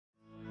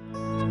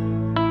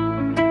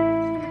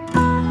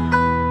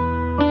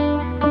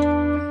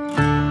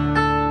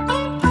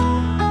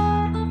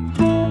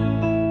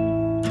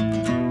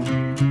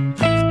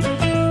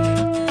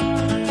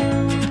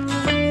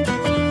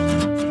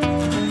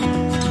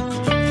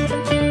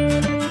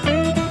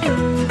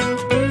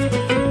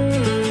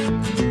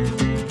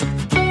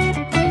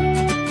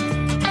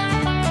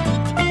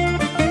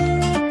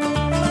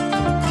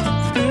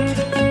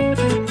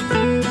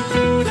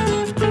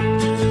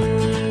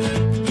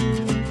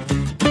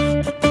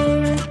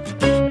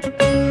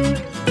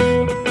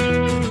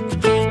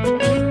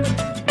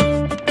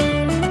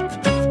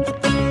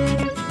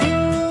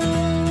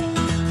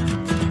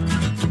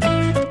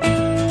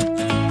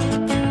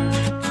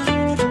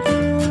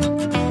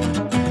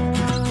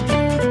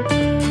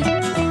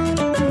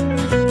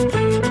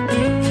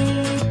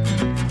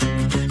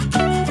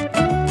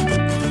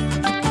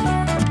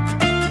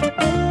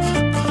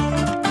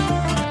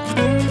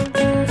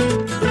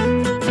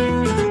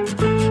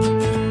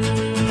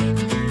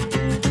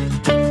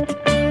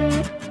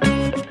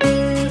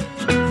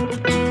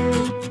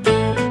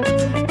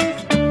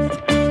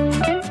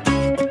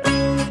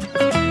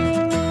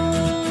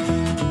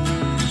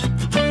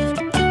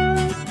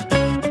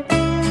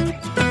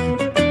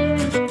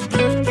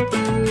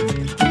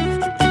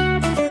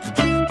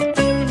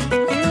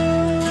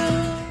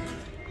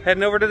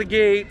Heading over to the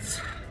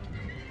gates.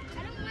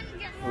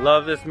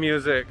 Love this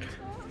music.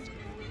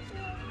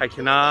 I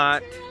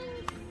cannot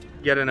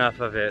get enough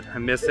of it. I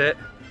miss it.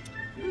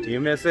 Do you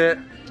miss it?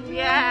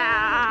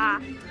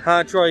 Yeah.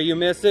 Huh, Troy, you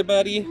miss it,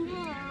 buddy?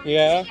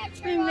 Yeah?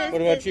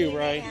 What about you,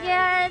 Ryan?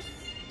 Yes.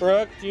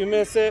 Brooke, do you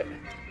miss it?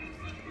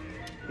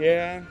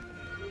 Yeah?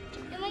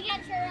 Can we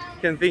get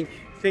churros? Can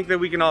think that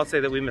we can all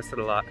say that we miss it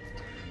a lot.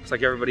 Just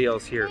like everybody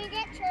else here. Can we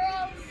get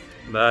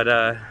churros? But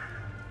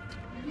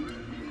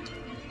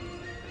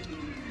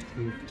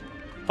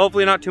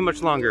hopefully not too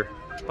much longer.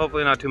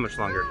 Hopefully not too much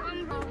longer.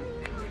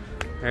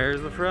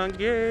 There's the front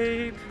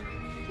gate.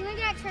 Can we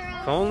get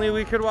churros? If only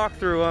we could walk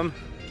through them.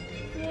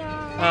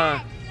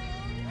 Yeah.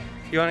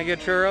 You want to get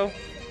churro?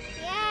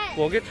 Yes.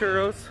 We'll get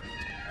churros.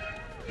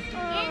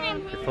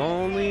 If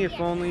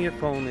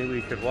only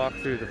we could walk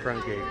through the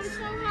front gates.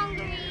 I'm so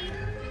hungry.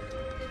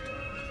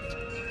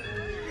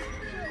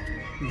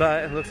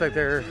 But it looks like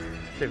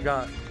they've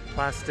got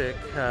plastic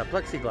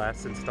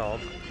plexiglass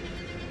installed.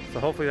 So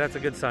hopefully that's a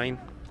good sign.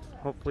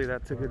 Hopefully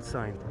that's a good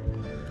sign.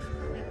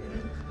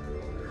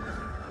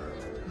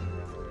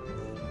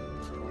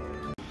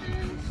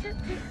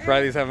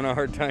 Riley's having a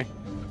hard time.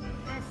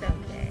 That's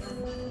okay.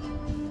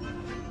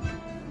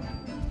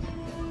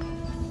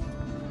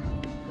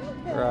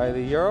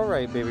 Riley, you're all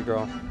right, baby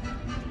girl.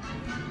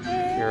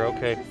 You're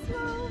okay.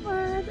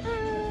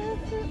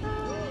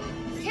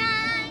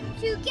 Time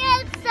to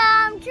get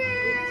some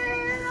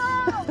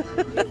churros.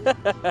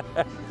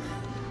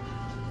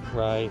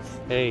 Right.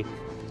 Hey.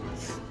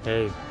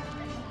 Hey.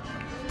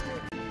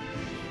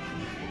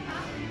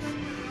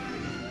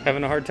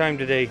 Having a hard time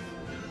today.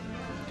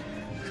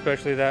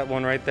 Especially that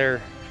one right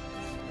there.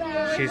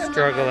 She's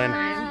struggling.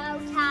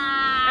 Every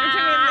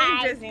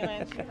time we leave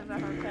Disneyland, she has a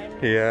hard time.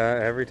 Yeah,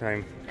 every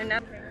time. And now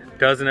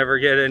Doesn't ever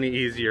get any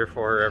easier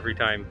for her every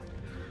time.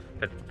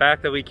 But the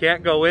fact that we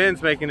can't go in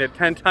is making it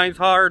 10 times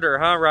harder,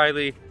 huh,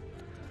 Riley?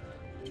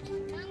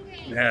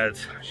 Yeah,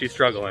 she's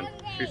struggling.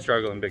 She's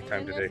struggling big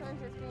time today.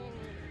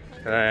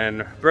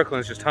 And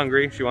Brooklyn's just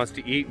hungry. She wants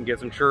to eat and get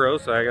some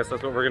churros, so I guess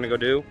that's what we're gonna go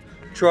do.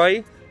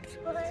 Troy,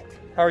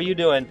 how are you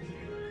doing?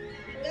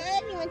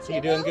 Good. You want churros?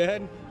 You doing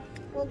good?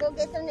 We'll go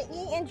get something to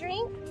eat and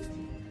drink.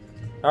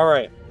 All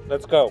right,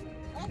 let's go.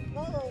 Let's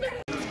go.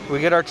 We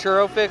get our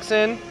churro fix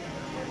in.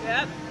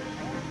 yep.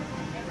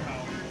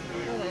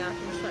 Oh my gosh,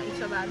 I'm sweating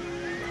so bad.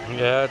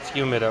 Yeah, it's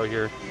humid out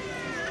here.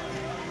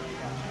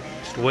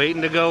 Just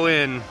waiting to go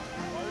in.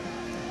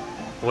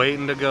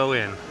 Waiting to go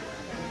in.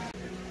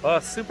 Well,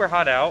 it's super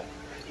hot out.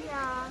 Yeah.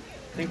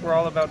 I think we're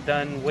all about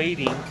done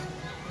waiting.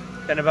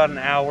 Been about an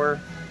hour.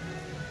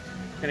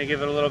 Gonna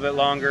give it a little bit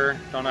longer.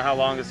 Don't know how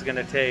long this is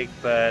gonna take,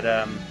 but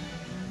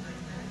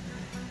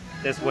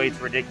this wait's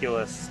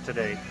ridiculous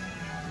today.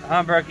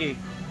 Huh, Brookie?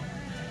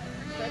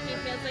 Becky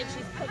feels like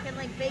she's cooking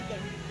like bacon.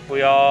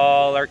 We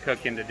all are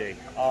cooking today.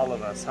 All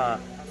of us, huh?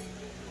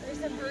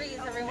 There's a breeze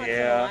every once in a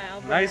Yeah.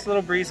 while. but Nice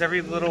little breeze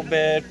every little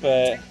bit,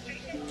 but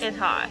It's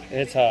hot.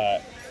 it's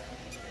hot.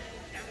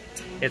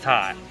 It's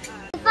hot.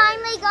 We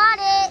finally got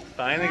it.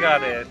 Finally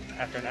got it.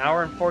 After an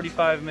hour and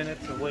 45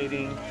 minutes of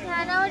waiting,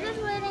 Yeah, now we're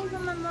just waiting for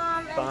my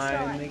mom and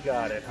finally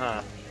got it,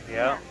 huh?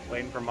 Yeah,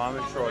 waiting for Mom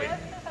and Troy.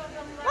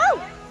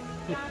 Woo!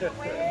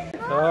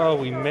 Oh,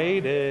 we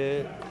made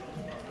it.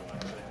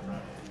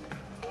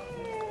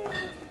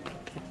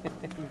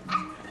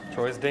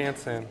 Troy's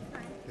dancing.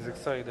 He's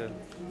excited.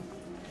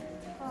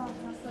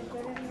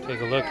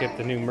 Take a look at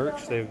the new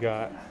merch they've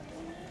got.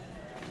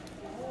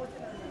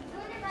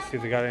 See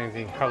if they got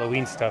anything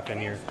Halloween stuff in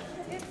here.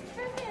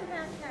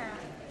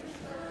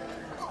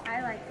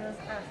 I like those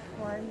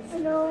ones.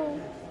 No.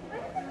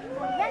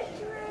 That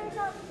churros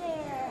up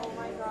there. Oh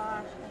my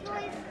gosh,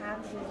 I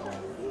have to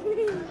have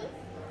these.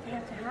 I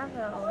have to have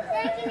those.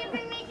 Dad, can you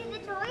bring me to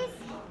the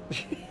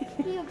toys?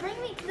 Can you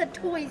bring me to the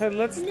toys? Hey,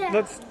 let's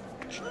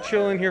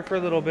chill in here for a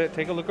little bit.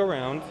 Take a look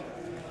around.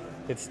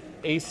 It's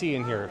AC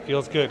in here. It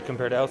feels good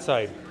compared to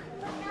outside.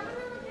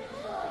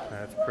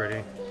 That's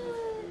pretty.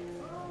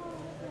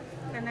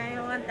 And I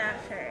want that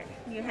shirt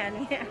you had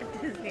me at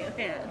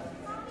Disneyland.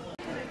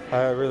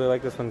 I really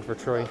like this one for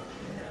Troy.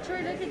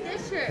 Troy, look at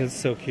this shirt. It's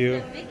so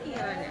cute. With Mickey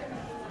on it.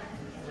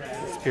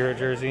 Spirit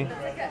jersey.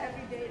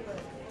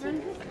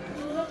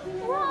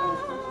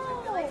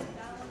 Whoa!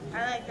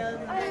 I like those.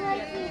 I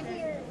like these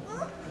here.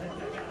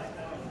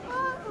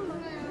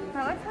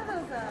 I like how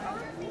those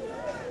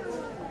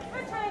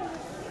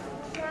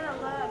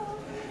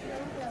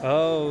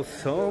Oh,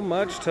 so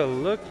much to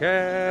look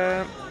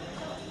at.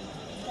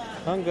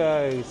 Come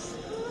guys.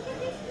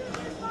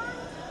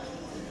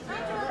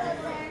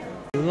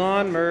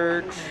 Lawn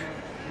merch.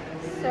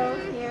 so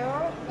cute.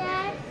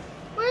 Dad,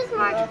 where's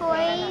more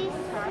toys?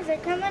 Is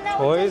it coming out?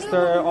 Toys,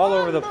 they're all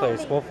over the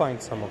place. We'll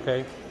find some,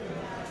 okay?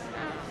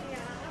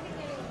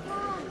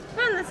 Come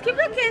on, let's keep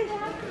looking.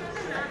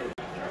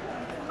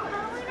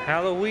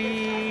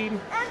 Halloween.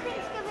 And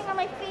Thanksgiving are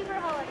my favorite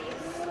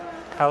holidays.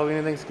 Halloween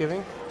and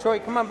Thanksgiving. Troy,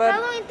 come on, bud.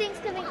 Halloween,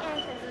 Thanksgiving, and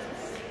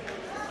Christmas.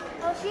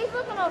 Oh, she's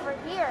looking over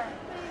here.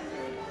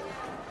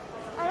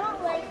 I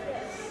don't like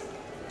this.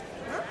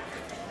 Huh?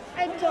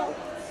 I don't.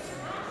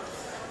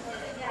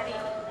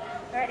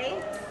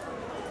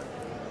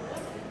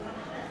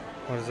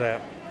 What is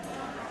that?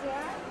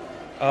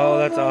 Oh,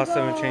 that's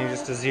awesome. It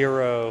changes to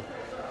 0.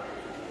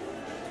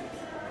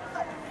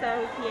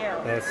 So cute.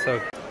 That's so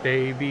cute.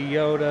 Baby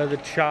Yoda, the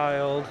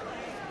child.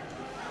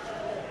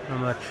 How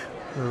much?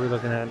 What are we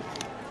looking at?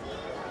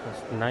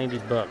 That's 90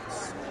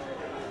 bucks.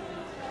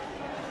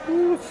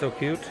 Ooh, so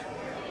cute.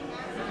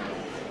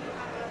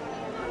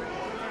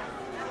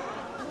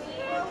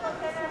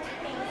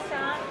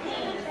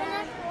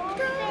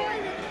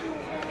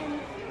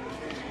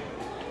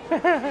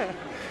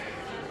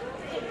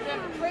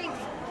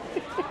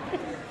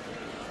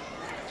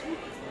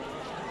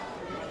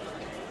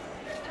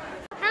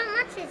 How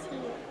much is he?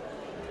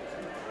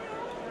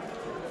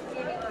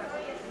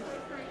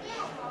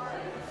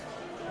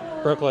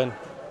 Brooklyn.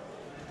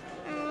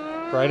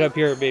 Right up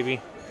here,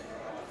 baby.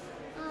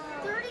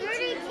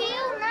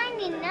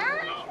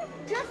 $32.99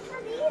 just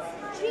for these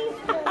cheese.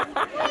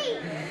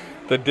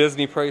 The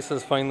Disney price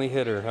has finally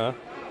hit her, huh?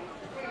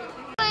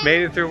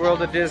 Made it through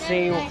World of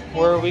Disney.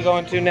 Where are we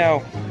going to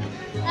now?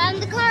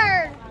 The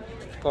card.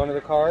 Going to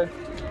the car.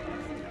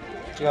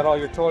 You got all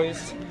your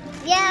toys?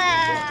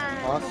 Yeah.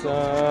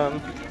 Awesome.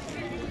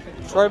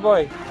 Troy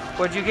boy,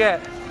 what'd you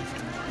get?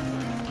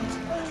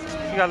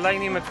 You got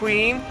Lightning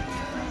McQueen.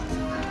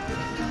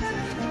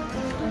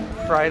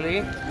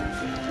 Riley,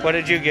 what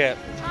did you get?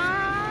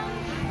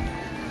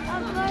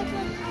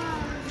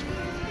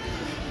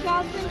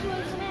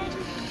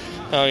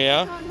 Oh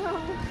yeah? Oh no.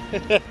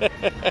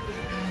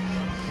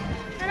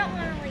 I don't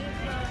want to leave.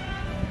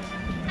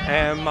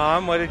 And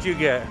Mom, what did you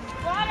get?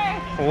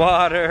 Water.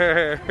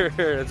 Water.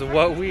 That's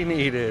what we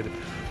needed.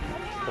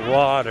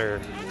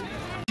 Water.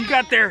 You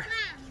got there?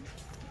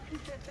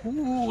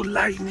 Ooh,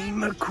 Lightning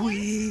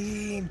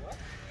McQueen.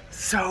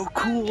 So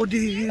cool,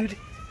 dude.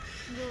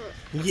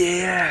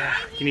 Yeah.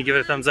 Can you give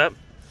it a thumbs up?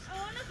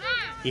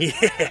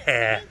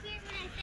 Yeah.